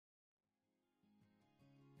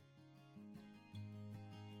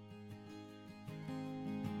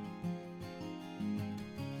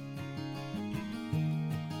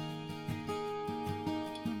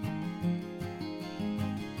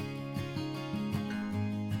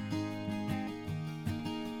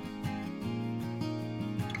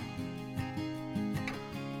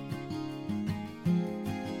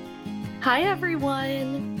Hi,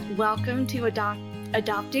 everyone. Welcome to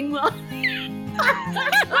Adopting Well.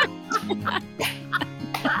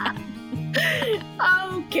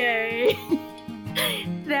 Okay.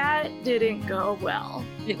 That didn't go well.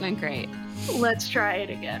 It went great. Let's try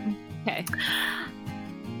it again. Okay.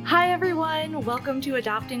 Hi, everyone. Welcome to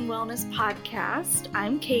Adopting Wellness Podcast.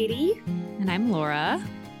 I'm Katie. And I'm Laura.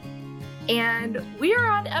 And we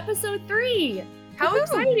are on episode 3. How Woohoo!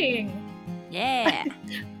 exciting! Yeah.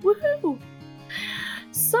 Woohoo!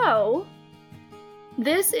 So,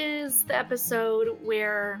 this is the episode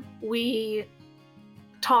where we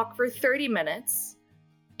talk for 30 minutes,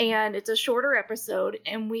 and it's a shorter episode,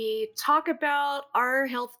 and we talk about our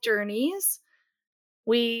health journeys.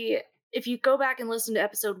 If you go back and listen to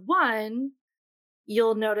episode 1,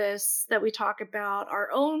 you'll notice that we talk about our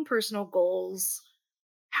own personal goals,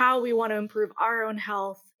 how we want to improve our own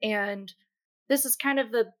health, and this is kind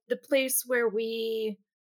of the place where we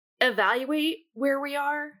evaluate where we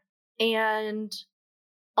are, and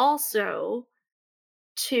also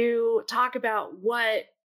to talk about what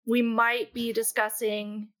we might be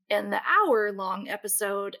discussing in the hour-long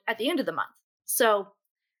episode at the end of the month. So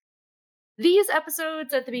these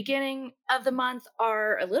episodes at the beginning of the month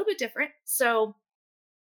are a little bit different. So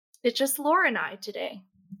it's just Laura and I today.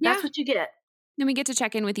 That's Yeah. what you get. Then we get to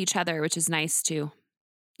check in with each other, which is nice too,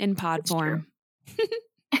 in pod It's form.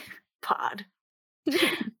 Pod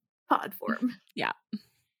form. Yeah.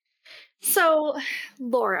 So,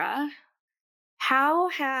 Laura,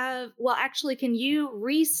 can you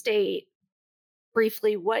restate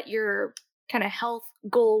briefly what your kind of health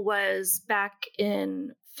goal was back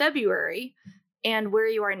in February and where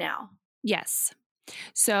you are now? Yes.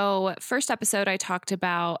 So first episode, I talked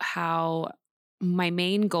about how my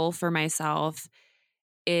main goal for myself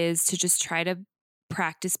is to just try to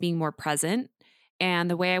practice being more present. And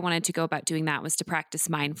the way I wanted to go about doing that was to practice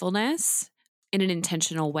mindfulness in an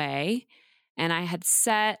intentional way. And I had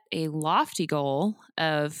set a lofty goal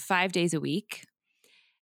of 5 days a week,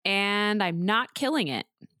 and I'm not killing it.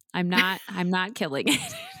 I'm not killing it.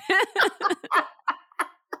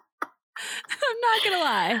 I'm not going to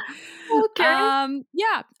lie. Okay.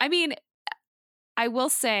 Yeah. I mean, I will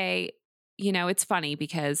say, it's funny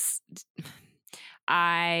because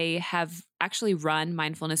I have actually run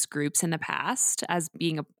mindfulness groups in the past as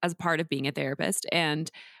a part of being a therapist. And,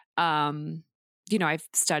 I've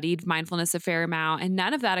studied mindfulness a fair amount, and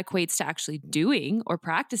none of that equates to actually doing or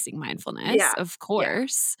practicing mindfulness, of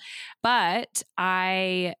course. Yeah. But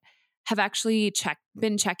I have actually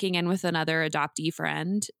been checking in with another adoptee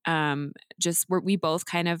friend, just where we both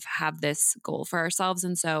kind of have this goal for ourselves.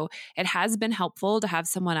 And so it has been helpful to have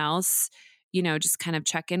someone else, just kind of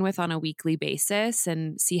check in with on a weekly basis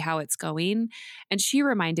and see how it's going. And she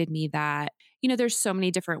reminded me that, there's so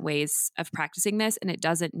many different ways of practicing this, and it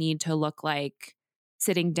doesn't need to look like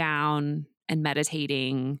sitting down and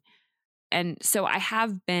meditating. And so I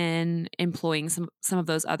have been employing some of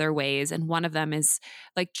those other ways. And one of them is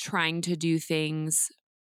like trying to do things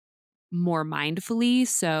more mindfully.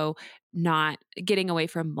 So not getting away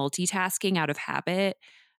from multitasking out of habit.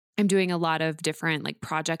 I'm doing a lot of different like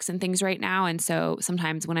projects and things right now. And so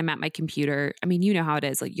sometimes when I'm at my computer, I mean, you know how it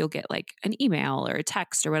is, like you'll get like an email or a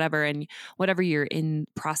text or whatever, and whatever you're in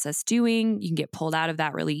process doing, you can get pulled out of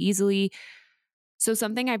that really easily. So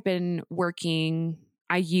something I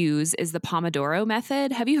use is the Pomodoro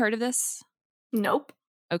method. Have you heard of this? Nope.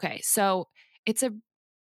 Okay. So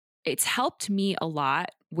it's helped me a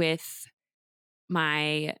lot with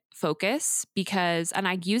my focus and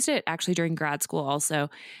I used it actually during grad school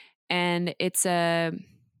also. And it's a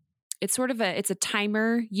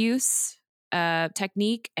timer use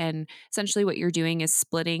technique. And essentially what you're doing is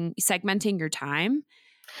segmenting your time.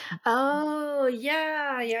 Oh,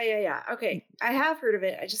 yeah. Okay. I have heard of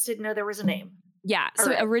it. I just didn't know there was a name. Yeah.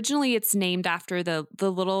 So originally it's named after the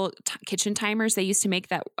little kitchen timers they used to make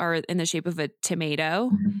that are in the shape of a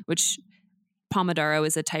tomato, which Pomodoro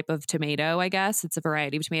is a type of tomato, I guess. It's a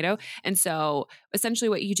variety of tomato. And so essentially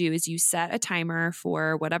what you do is you set a timer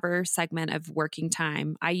for whatever segment of working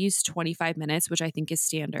time. I use 25 minutes, which I think is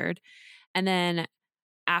standard. And then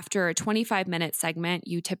after a 25-minute segment,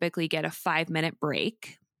 you typically get a 5-minute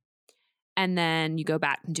break. And then you go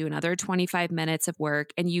back and do another 25 minutes of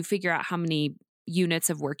work, and you figure out how many units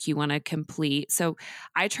of work you want to complete. So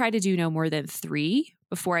I try to do no more than 3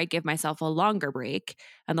 before I give myself a longer break.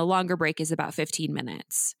 And the longer break is about 15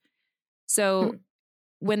 minutes. So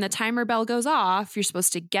when the timer bell goes off, you're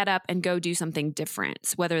supposed to get up and go do something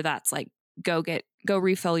different, whether that's like go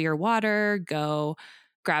refill your water, go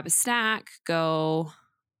grab a snack, go,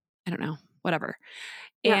 I don't know, whatever.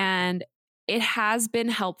 Yeah. And it has been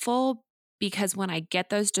helpful because when I get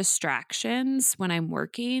those distractions when I'm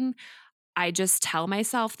working, I just tell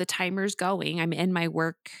myself the timer's going. I'm in my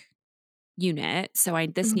work unit, so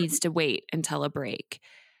this Mhm. needs to wait until a break.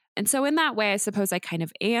 And so in that way, I suppose I kind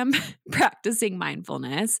of am practicing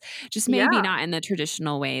mindfulness, just maybe Yeah. not in the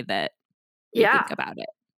traditional way that we think Yeah. about it.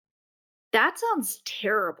 That sounds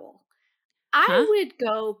terrible. I Huh? would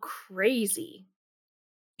go crazy.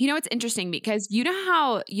 It's interesting because you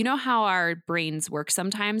know how our brains work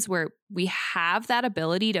sometimes where we have that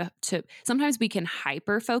ability to sometimes we can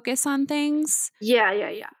hyper focus on things, Yeah, yeah,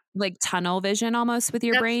 yeah. like tunnel vision almost with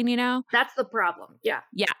your That's brain, you know? that's the problem. Yeah.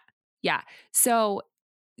 Yeah. Yeah. So,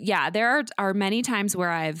 yeah, there are many times where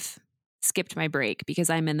I've skipped my break because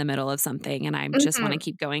I'm in the middle of something and I just want to Mhm.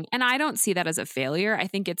 keep going. And I don't see that as a failure. I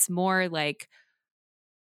think it's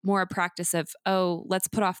more a practice of, oh, let's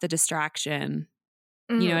put off the distraction.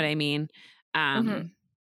 You know what Mhm. I mean? Mhm. Um,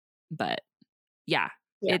 but yeah,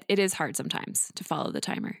 Yeah. it is hard sometimes to follow the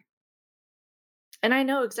timer. And I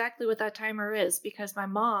know exactly what that timer is because my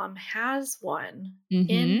mom has one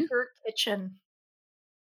in Mhm. her kitchen.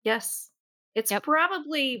 Yes. It's Yep.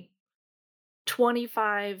 probably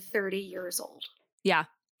 25, 30 years old. Yeah.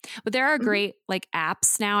 But there are Mhm. great like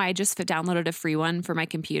apps now. I just downloaded a free one for my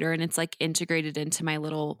computer and it's like integrated into my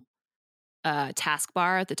little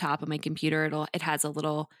taskbar at the top of my computer. It has a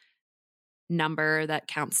little number that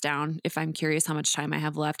counts down if I'm curious how much time I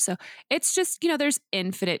have left. So it's just, there's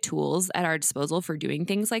infinite tools at our disposal for doing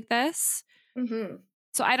things like this. Mhm.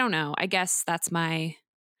 So I don't know. I guess that's my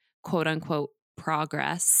quote unquote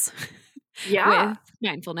progress Yeah. with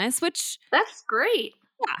mindfulness, which, That's great.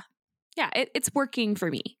 yeah, yeah, it's working for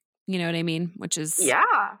me. You know what I mean? Which is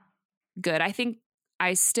Yeah. good. I think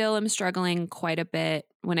I still am struggling quite a bit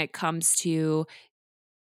when it comes to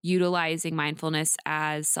utilizing mindfulness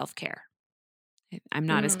as self care. I'm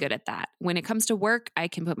not as Mm. good at that. When it comes to work, I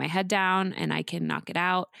can put my head down and I can knock it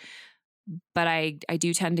out. But I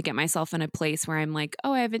do tend to get myself in a place where I'm like,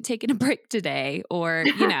 oh, I haven't taken a break today. Or,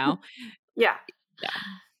 Yeah. yeah.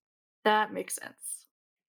 That makes sense.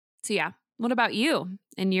 So yeah. What about you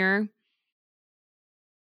and your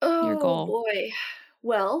Oh goal? boy.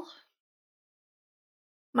 Well,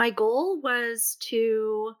 my goal was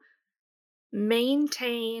to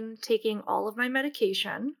maintain taking all of my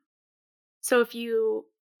medication. So if you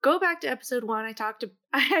go back to episode 1,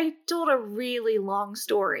 I told a really long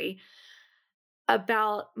story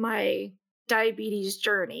about my diabetes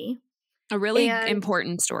journey. A really And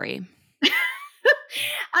important story.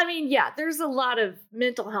 I mean, yeah, there's a lot of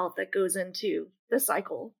mental health that goes into the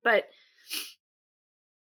cycle, but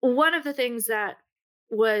one of the things that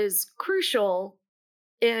was crucial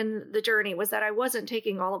in the journey was that I wasn't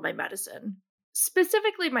taking all of my medicine,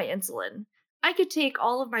 specifically my insulin. I could take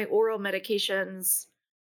all of my oral medications.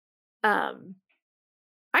 Um,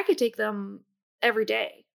 I could take them every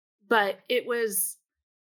day, but it was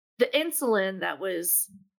the insulin that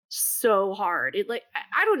was so hard.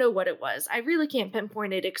 I don't know what it was. I really can't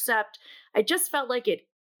pinpoint it, except I just felt like it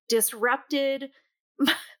disrupted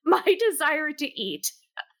my desire to eat.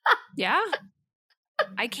 Yeah.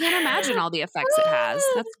 I can't imagine all the effects it has.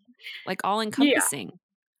 That's like all Yeah, encompassing.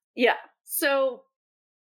 yeah. So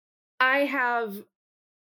I have,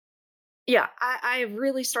 yeah, I have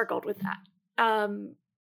really struggled with that.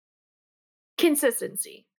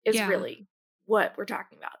 Consistency is Yeah. really what we're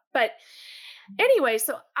talking about. But anyway,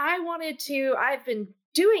 so I've been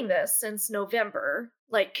doing this since November,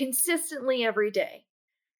 like consistently every day.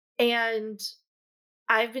 And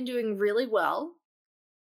I've been doing really well.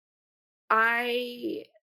 I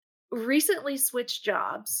recently switched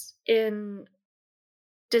jobs in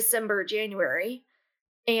December, January,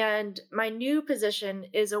 and my new position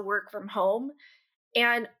is a work from home.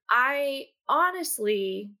 And I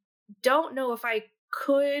honestly don't know if I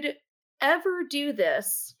could ever do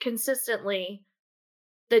this consistently,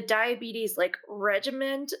 the diabetes like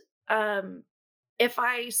regimen, um, if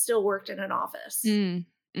I still worked in an office. Mm.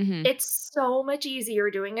 Mhm. It's so much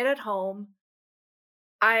easier doing it at home.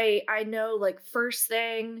 I know like first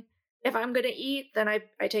thing if I'm gonna eat, then I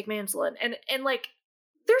take my insulin. And like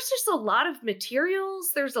there's just a lot of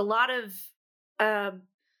materials, there's a lot of um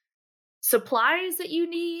supplies that you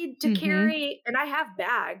need to Mhm. carry, and I have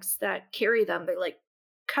bags that carry them. They're like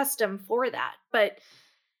custom for that. But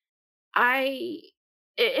I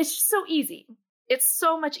it's just so easy. It's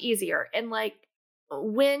so much easier. And like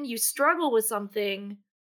when you struggle with something,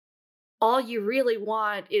 all you really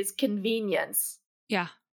want is convenience Yeah.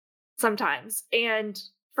 sometimes. And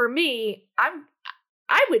for me, I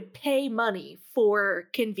would pay money for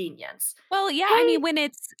convenience. Well, yeah, I Pay mean, when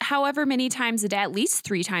it's however many times a day, at least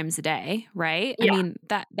 3 times a day, right? I Yeah. mean,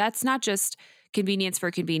 that's not just convenience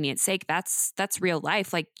for convenience sake. That's real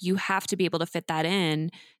life. Like you have to be able to fit that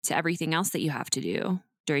in to everything else that you have to do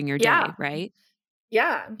during your day, Yeah. right?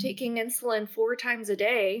 Yeah, I'm taking insulin 4 times a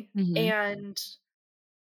day Mhm. and,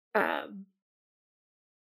 um,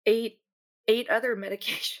 8 8 other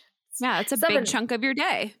medications. Yeah, it's a big 7. chunk of your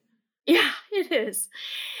day. Yeah, it is.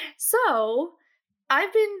 So,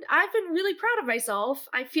 I've been really proud of myself.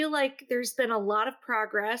 I feel like there's been a lot of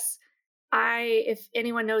progress. If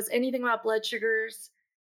anyone knows anything about blood sugars,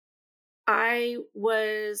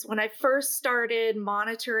 when I first started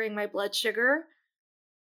monitoring my blood sugar,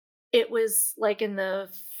 it was like in the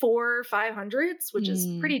 400s or 500s, which is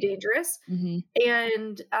Mm, pretty dangerous. mhm.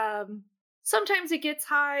 And sometimes it gets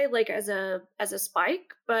high, like as a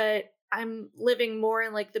spike, but I'm living more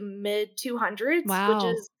in like the mid 200s, which Wow.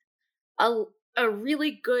 is a a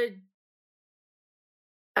really good.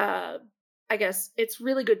 Uh, I guess it's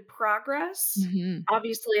really good progress. Mhm.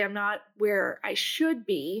 Obviously, I'm not where I should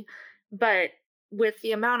be, but with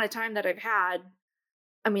the amount of time that I've had,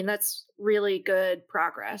 I mean that's really good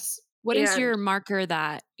progress. What is And your marker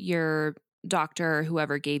that your doctor or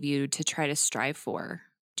whoever gave you to try to strive for?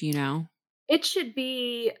 Do you know? it should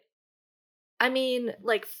be, I mean,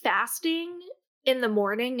 like fasting in the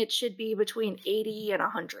morning, it should be between 80 and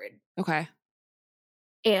 100. Okay.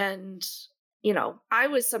 And, I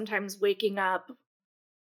was sometimes waking up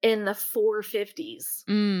in the 450s.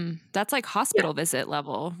 That's like Yeah. hospital visit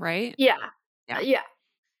level, right? Yeah. Yeah. Yeah.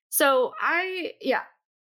 So yeah,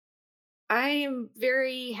 I am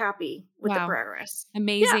very happy with the Wow. progress.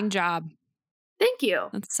 Yeah. Amazing job. Thank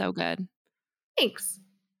you. That's so good. Thanks.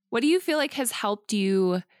 What do you feel like has helped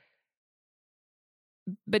you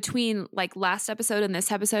between like last episode and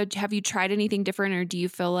this episode? Have you tried anything different or do you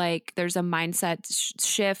feel like there's a mindset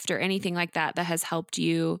shift or anything like that that has helped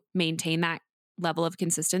you maintain that level of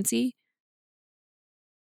consistency?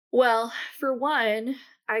 Well, for one,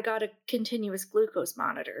 I got a continuous glucose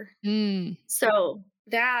monitor. Mm, So,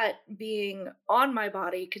 that being on my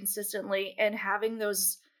body consistently and having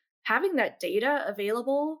that data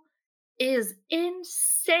available is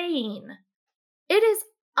insane. It is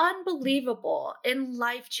unbelievable and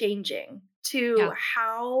life-changing to yeah.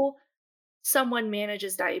 how someone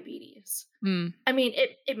manages diabetes. Mm, I mean,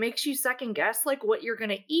 it makes you second guess like what you're going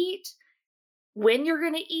to eat, when you're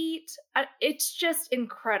going to eat. It's just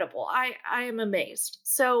incredible. I am amazed.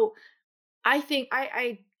 So, I think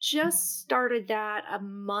I just started that a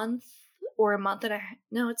month or a month and a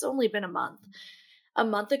no, it's only been a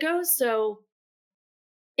month ago. So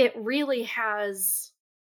it really has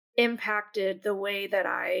impacted the way that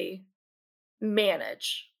I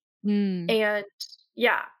manage. mm, And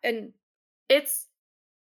yeah, and it's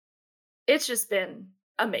it's just been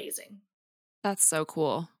amazing. that's so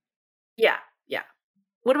cool. Yeah, yeah.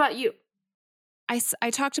 What about you? I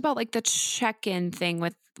talked about like the check-in thing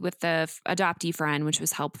with the adoptee friend, which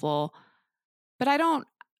was helpful. But I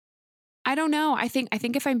don't know. I think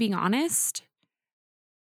if I'm being honest,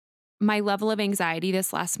 my level of anxiety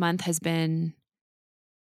this last month has been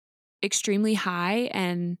extremely high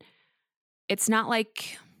and it's not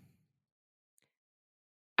like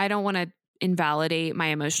I don't want to invalidate my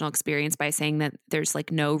emotional experience by saying that there's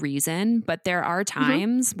like no reason, but there are Mhm.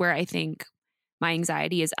 times where I think my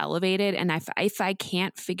anxiety is elevated and if I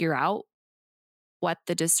can't figure out what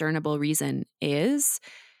the discernible reason is,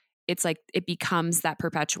 it's like it becomes that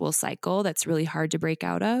perpetual cycle that's really hard to break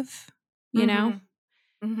out of, you know? Mhm.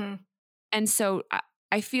 Mhm. And so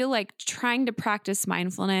I feel like trying to practice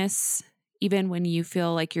mindfulness, even when you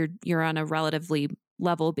feel like you're on a relatively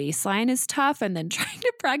level baseline, is tough. And then trying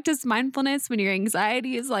to practice mindfulness when your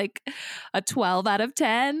anxiety is like a 12 out of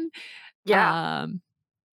 10. Yeah. Um,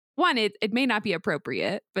 one, it may not be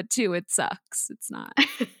appropriate, but two, it sucks. It's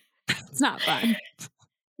not fun.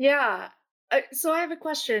 Yeah. So I have a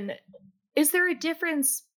question. Is there a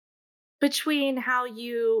difference between how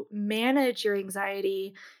you manage your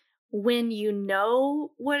anxiety when you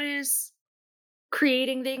know what is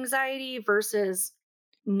creating the anxiety versus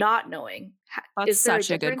not knowing? That's Is there a such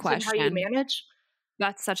a good difference in how you question. manage?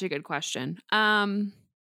 That's such a good question.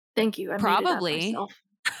 Thank you. I made it up Probably. myself.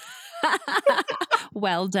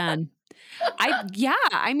 Well done. Yeah,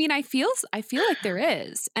 I mean, I feel like there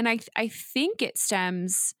is. And I think it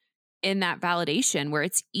stems in that validation where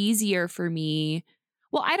it's easier for me.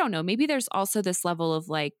 Well, I don't know. Maybe there's also this level of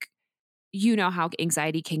like, you know how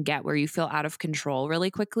anxiety can get where you feel out of control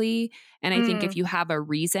really quickly. And I think if Mm, you have a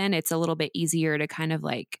reason, it's a little bit easier to kind of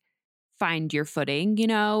like find your footing,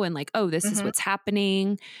 and like, oh, this is mhm, what's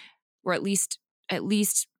happening, or at least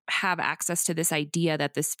have access to this idea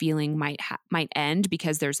that this feeling might end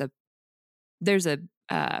because there's a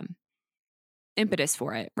um, impetus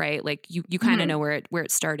for it, right? Like you kind of Mhm. know where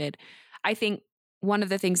it started. I think one of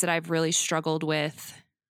the things that I've really struggled with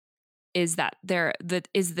is that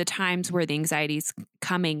the times where the anxiety's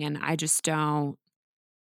coming and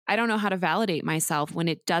I don't know how to validate myself when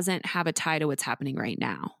it doesn't have a tie to what's happening right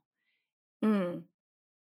now. Mm.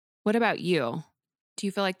 What about you? Do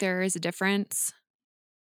you feel like there is a difference?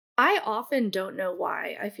 I often don't know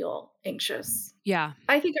why I feel anxious. Yeah.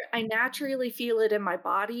 I think I naturally feel it in my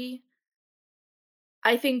body.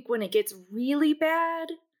 I think when it gets really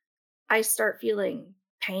bad, I start feeling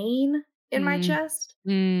pain in my Mm. chest.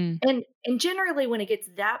 Mm. And generally when it gets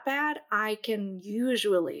that bad, I can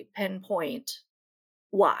usually pinpoint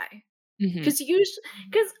why. Mhm.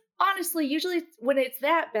 Because honestly, usually when it's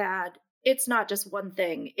that bad, it's not just one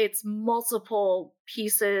thing. It's multiple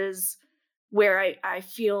pieces where I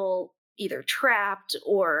feel either trapped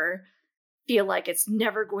or feel like it's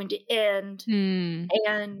never going to end. Mm.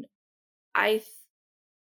 And I th-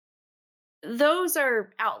 those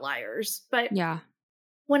are outliers. But Yeah.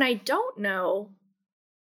 when I don't know,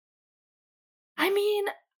 I mean,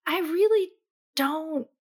 I really don't.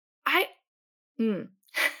 I mm,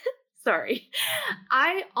 sorry.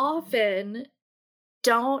 I often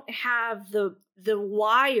don't have the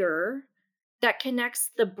wire that connects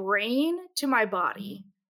the brain to my body.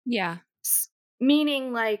 Yeah. S-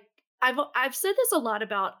 Meaning like I've said this a lot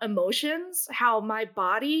about emotions, how my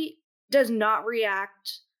body does not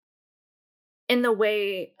react in the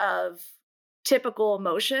way of typical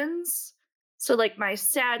emotions. So like my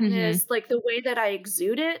Mhm. sadness, like the way that I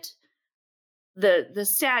exude it, the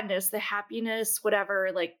sadness, the happiness,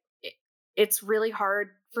 whatever, like it's really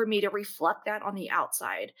hard for me to reflect that on the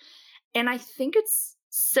outside. And I think it's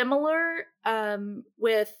similar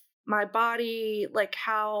with my body, like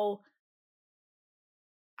how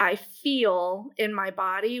I feel in my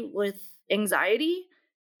body with anxiety,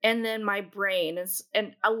 and then my brain is,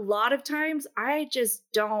 and a lot of times I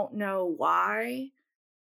just don't know why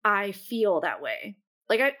I feel that way.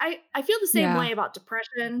 Like I feel the same Yeah. way about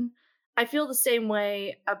depression. I feel the same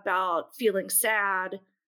way about feeling sad.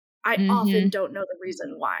 I often Mhm. don't know the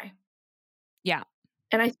reason why. Yeah.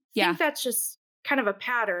 And I Yeah. think that's just kind of a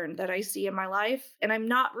pattern that I see in my life, and I'm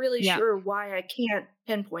not really Yeah. sure why I can't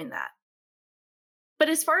pinpoint that. But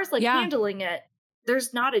as far as like Yeah. handling it,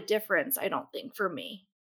 there's not a difference, I don't think, for me.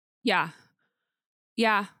 Yeah.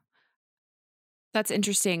 Yeah. That's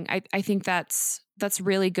interesting. I think that's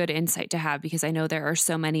really good insight to have because I know there are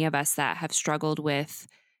so many of us that have struggled with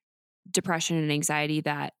depression and anxiety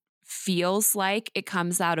that feels like it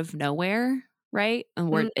comes out of nowhere, right?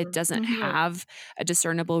 And where Mm, it doesn't mhm, have a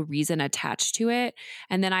discernible reason attached to it.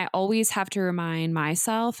 And then I always have to remind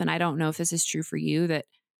myself, and I don't know if this is true for you, that,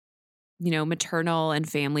 maternal and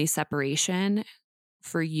family separation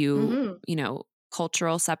for you, mhm.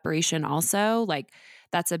 cultural separation also, like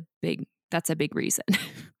that's a big reason.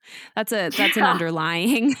 That's an Yeah.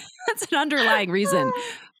 underlying that's an underlying reason,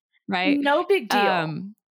 right? No big deal.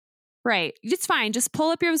 Um Right. It's fine. Just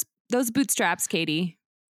pull up those bootstraps, Katie.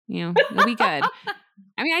 You'll be good.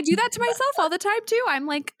 I mean, I do that to myself all the time too. I'm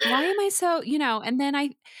like, why am I so, and then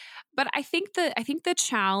but I think the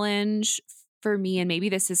challenge for me, and maybe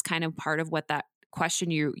this is kind of part of what that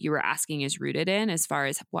question you were asking is rooted in, as far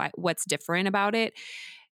as what's different about it.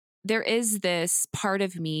 There is this part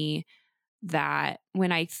of me that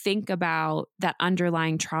when I think about that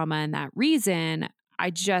underlying trauma and that reason,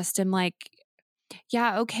 I just am like,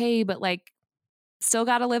 yeah, okay, but like still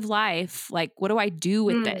got to live life. Like, what do I do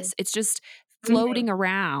with Mm, this? It's just mhm. floating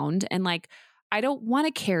around. And like, I don't want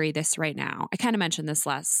to carry this right now. I kind of mentioned this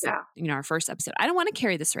last, Yeah. our first episode. I don't want to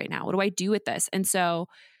carry this right now. What do I do with this? And so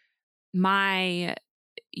my,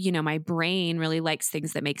 my brain really likes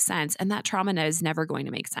things that make sense. And that trauma is never going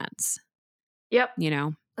to make sense, Yep, you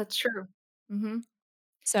know? that's true. Mhm.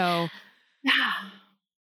 So Yeah.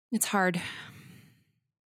 it's hard.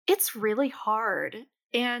 It's really hard,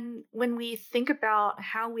 and when we think about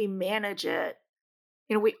how we manage it,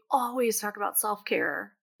 we always talk about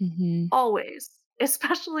self-care, Hmm. always,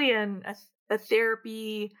 especially in a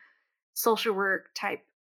therapy, social work type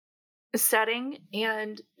setting,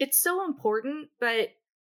 and it's so important, but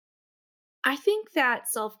I think that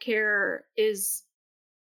self-care is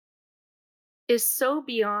so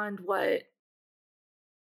beyond what,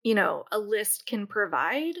 a list can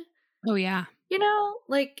provide. Oh, yeah.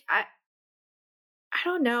 Like I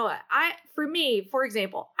don't know. For me, for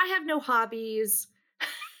example, I have no hobbies.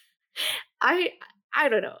 I I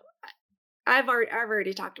don't know. I've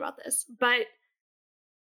already talked about this. But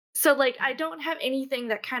so like I don't have anything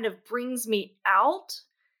that kind of brings me out,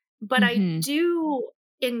 but I Hmm. do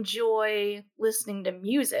enjoy listening to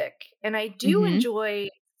music and I do Hmm. enjoy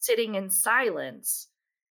sitting in silence.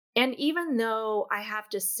 And even though I have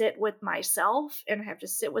to sit with myself and I have to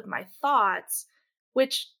sit with my thoughts,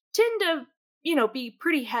 which tend to, be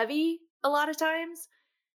pretty heavy a lot of times,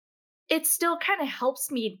 it still kind of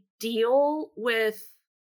helps me deal with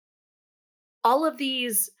all of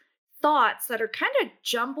these thoughts that are kind of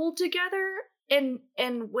jumbled together. And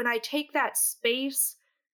when I take that space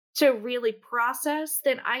to really process,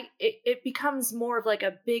 then it becomes more of like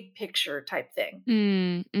a big picture type thing.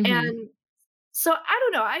 Mm-hmm. And so I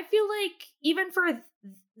don't know. I feel like even for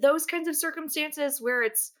those kinds of circumstances where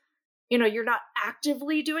it's, you're not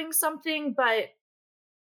actively doing something, but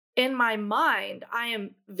in my mind, I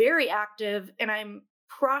am very active and I'm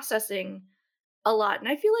processing a lot. And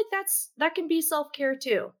I feel like that can be self-care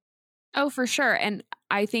too. Oh, for sure. And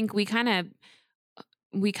I think we kind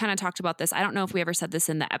of talked about this. I don't know if we ever said this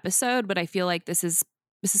in the episode, but I feel like this is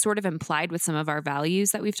sort of implied with some of our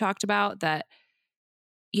values that we've talked about, that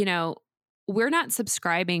you know, we're not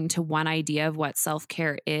subscribing to one idea of what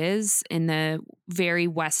self-care is in the very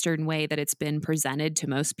Western way that it's been presented to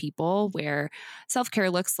most people, where self-care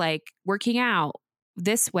looks like working out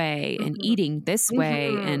this way and Mhm. eating this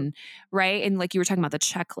way, Mhm. and right. And like you were talking about the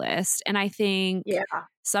checklist. And I think Yeah.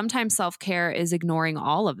 sometimes self-care is ignoring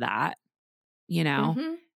all of that, you know,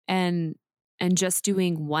 Mhm. and and just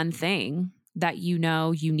doing one thing that you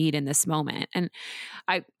need in this moment. And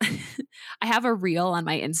I I have a reel on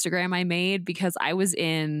my Instagram I made because I was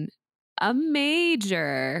in a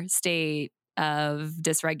major state of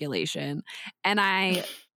dysregulation, and I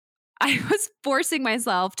was forcing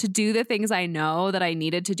myself to do the things I know that I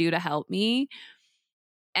needed to do to help me,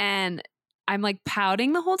 and I'm like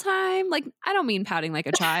pouting the whole time. Like, I don't mean pouting like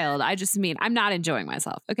a child. I just mean I'm not enjoying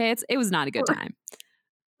myself. Okay? It was not a good time.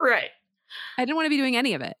 Right. I didn't want to be doing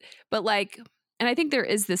any of it. But like, and I think there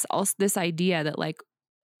is this idea that like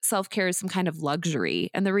self-care is some kind of luxury,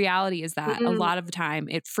 and the reality is that a Mm. lot of the time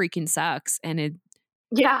it freaking sucks, and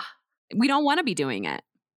Yeah. we don't want to be doing it,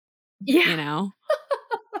 Yeah. you know?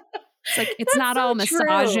 It's like it's That's not so all true.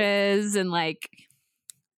 massages and like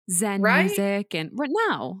zen Right? music and but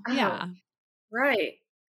no. Oh, Yeah. right.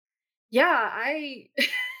 Yeah, I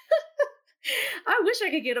I wish I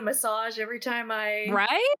could get a massage every time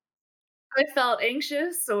Right? I felt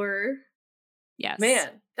anxious or Yes.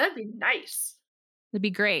 man, that'd be nice. It'd be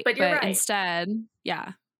great, But you're but right. instead,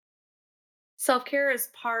 yeah. Self-care is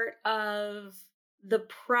part of the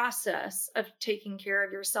process of taking care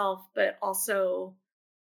of yourself, but also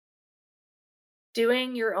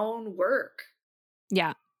doing your own work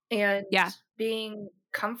Yeah. and Yeah. being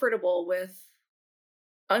comfortable with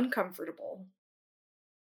uncomfortable.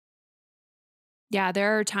 Yeah,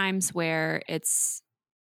 there are times where it's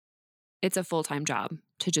a full-time job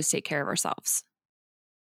to just take care of ourselves,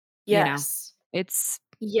 you know? Yes. It's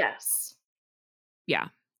Yes. yeah.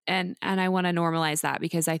 And I want to normalize that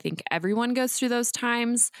because I think everyone goes through those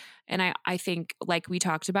times, and I think like we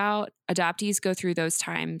talked about, adoptees go through those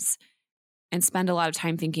times and spend a lot of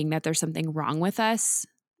time thinking that there's something wrong with us,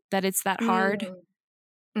 that it's that hard,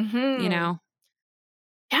 Mm. you Mhm. know?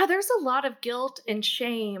 Yeah, there's a lot of guilt and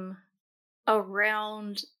shame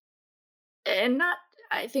around, and not,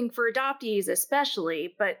 I think for adoptees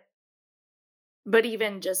especially, but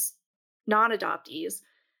even just non-adoptees.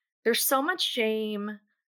 There's so much shame,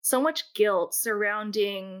 so much guilt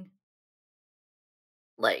surrounding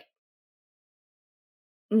like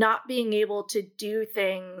not being able to do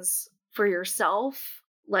things for yourself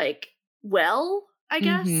like well, I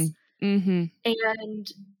guess. Mhm. Mhm.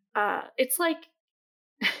 And it's like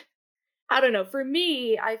I don't know. For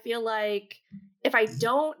me, I feel like if I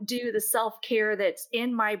don't do the self care that's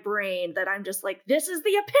in my brain, that I'm just like, this is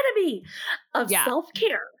the epitome of Yeah. self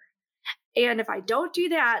care. And if I don't do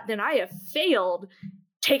that, then I have failed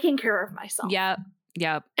taking care of myself. Yep.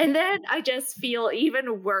 Yep. And then I just feel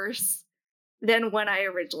even worse than when I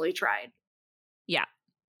originally tried. Yeah.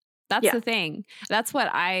 That's Yeah. the thing. That's what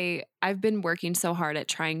I've been working so hard at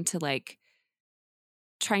trying to like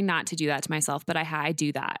try not to do that to myself, but I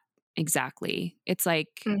do that. Exactly. It's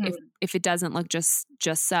like Hmm. if it doesn't look just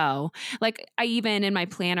so. Like I even in my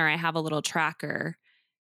planner I have a little tracker,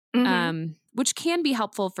 Hmm. which can be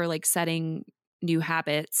helpful for like setting new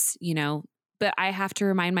habits, but I have to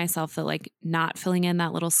remind myself that like not filling in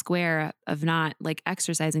that little square of not like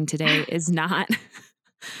exercising today is not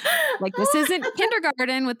like this isn't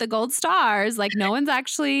kindergarten with the gold stars. Like no one's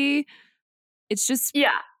actually it's just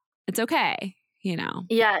Yeah. it's okay.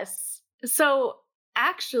 Yes. So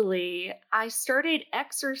actually, I started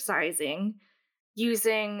exercising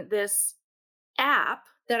using this app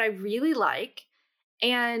that I really like.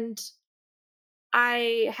 And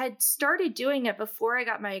I had started doing it before I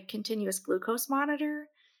got my continuous glucose monitor.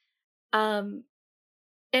 Um,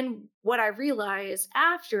 and what I realized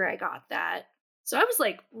after I got that, so I was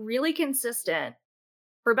like really consistent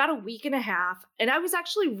for about a week and a half, and I was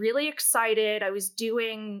actually really excited. I was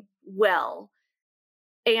doing well.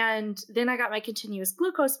 And then I got my continuous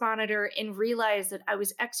glucose monitor and realized that I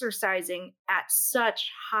was exercising at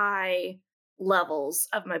such high levels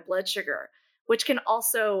of my blood sugar, which can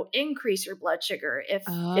also increase your blood sugar if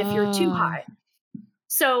you're too Oh, high.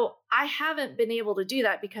 So I haven't been able to do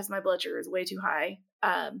that because my blood sugar is way too high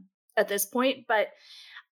at this point. But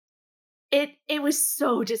it was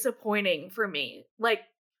so disappointing for me. Like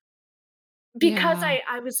because yeah.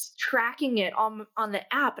 I was tracking it on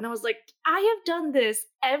the app, and I was like, "I have done this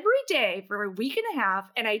every day for a week and a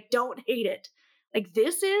half, and I don't hate it. Like,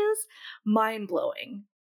 this is mind-blowing."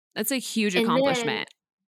 That's a huge And then accomplishment.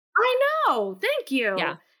 I know, thank Yeah.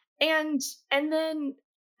 you. And and then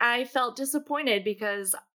I felt disappointed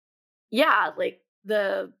because, yeah, like,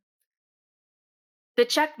 the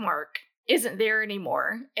check mark isn't there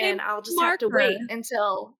anymore, They and I'll just have to marker. wait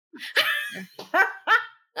until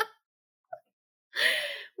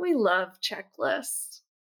we love checklists.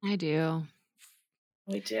 I do.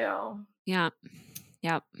 We do. Yeah.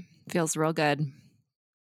 Yep. Feels real good.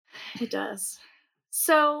 It does.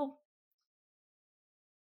 So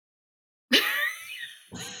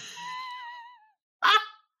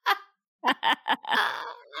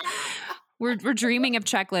We're dreaming of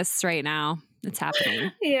checklists right now. It's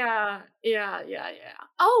happening. yeah.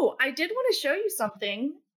 Oh, I did want to show you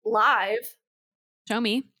something live. Show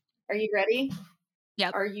me. Are you ready?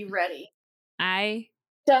 Yep. Are you ready? I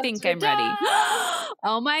Dun, think dun, I'm ready. dun!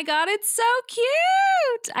 Oh my God, it's so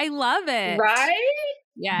cute. I love it. Right?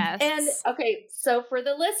 And Yes. okay, so for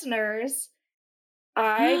the listeners,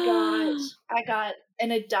 I got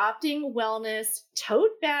an adopting wellness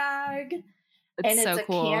tote bag, It's and it's so a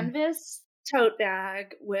cool. canvas tote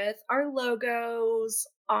bag with our logos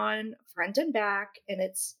on front and back, and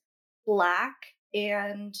it's black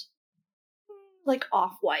and like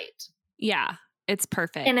off-white, Yeah, it's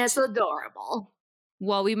and it's perfect. adorable.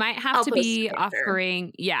 Well, we might have I'll to post a be picture.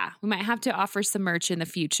 offering, yeah, we might have to offer some merch in the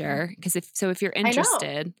future because if you're I know.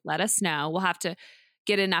 interested, let us know. We'll have to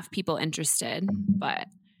get enough people interested, but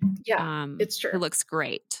Yeah, it's it true, looks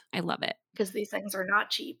great. I love it. because these things are not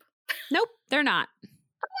cheap. Nope, they're not.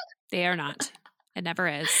 They are not. It never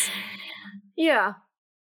is. Yeah.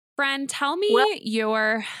 Friend, tell Well, me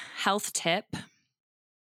your health tip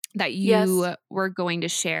that yes. you were going to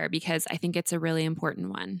share because I think it's a really important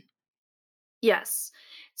one. Yes.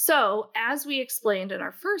 So, as we explained in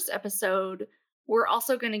our first episode, we're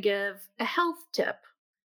also going to give a health tip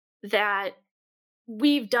that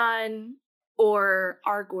we've done or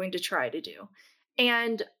are going to try to do.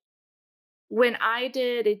 And when I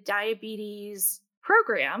did a diabetes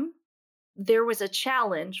program, there was a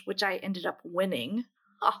challenge which I ended up winning.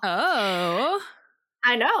 Oh, Oh,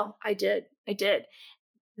 I know, I did. I did.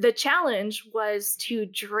 The challenge was to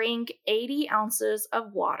drink 80 ounces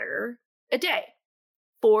of water a day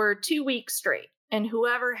for 2 weeks straight. And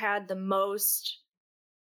whoever had the most,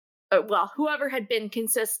 whoever had been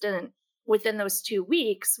consistent within those 2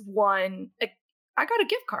 weeks won. I got a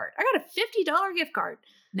gift card. I got a $50 gift card.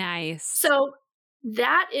 nice. So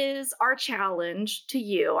that is our challenge to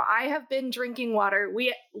you. I have been drinking water.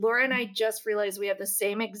 Laura and I just realized we have the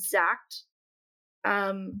same exact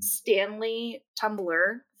Stanley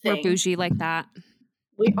tumbler We're thing. bougie like that.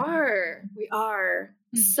 We are. We are.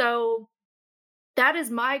 So that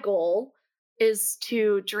is my goal, is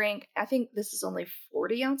to drink, I think this is only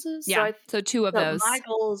 40 ounces. Yeah. So two of So those. my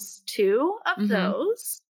goal is 2 of Mm-hmm.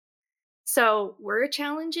 those. So we're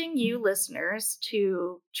challenging you listeners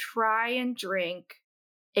to try and drink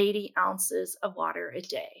 80 ounces of water a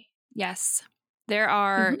day. Yes. There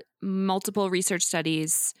are Mhm. multiple research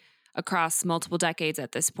studies across multiple decades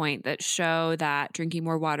at this point that show that drinking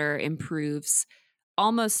more water improves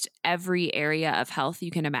almost every area of health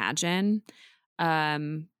you can imagine.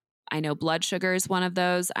 Um, I know blood sugar is one of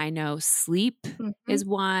those. I know sleep Mhm. is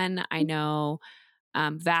one. I know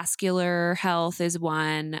vascular health is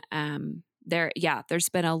one. There's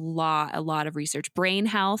been a lot of research. Brain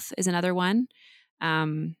health is another one.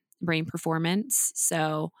 Brain performance.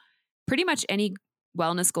 So pretty much any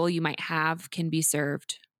wellness goal you might have can be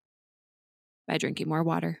served by drinking more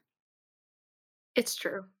water. It's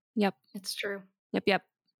true. Yep. It's true. Yep.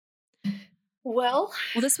 Well,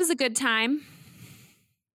 Well, this was a good time.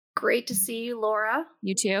 great to see you, Laura.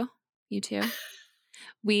 You too. You too.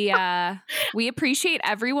 We appreciate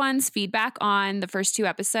everyone's feedback on the first 2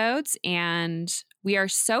 episodes, and we are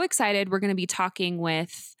so excited. We're going to be talking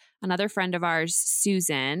with another friend of ours,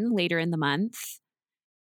 Susan, later in the month.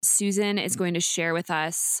 Susan is going to share with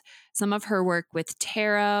us some of her work with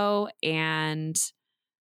tarot and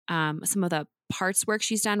some of the parts work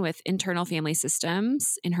she's done with internal family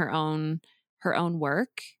systems in her own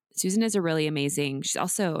work. Susan is a really amazing. She's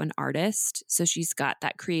also an artist, so she's got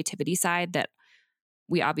that creativity side that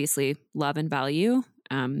we obviously love and value.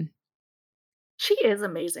 She is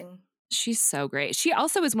amazing. She's so great. She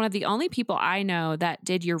also is one of the only people I know that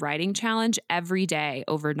did your writing challenge every day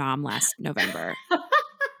over NOM last November.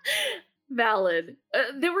 Valid.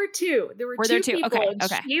 There were two. There were there two two? people, Okay, and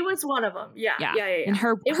okay. she was one of them. Yeah. And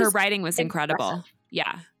her writing was incredible. Impressive.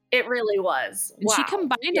 Yeah. It really was. And she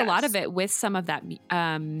combined a lot of it with some of that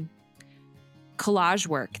collage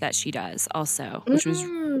work that she does also, which was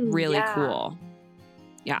really cool.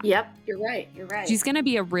 Yeah. Yep. You're right. You're right. She's going to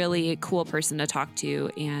be a really cool person to talk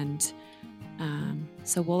to. And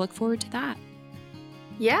so we'll look forward to that.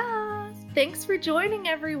 Yeah. Thanks for joining,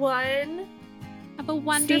 everyone. Have a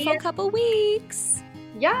wonderful couple weeks.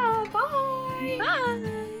 Yeah. Bye.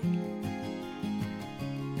 Bye.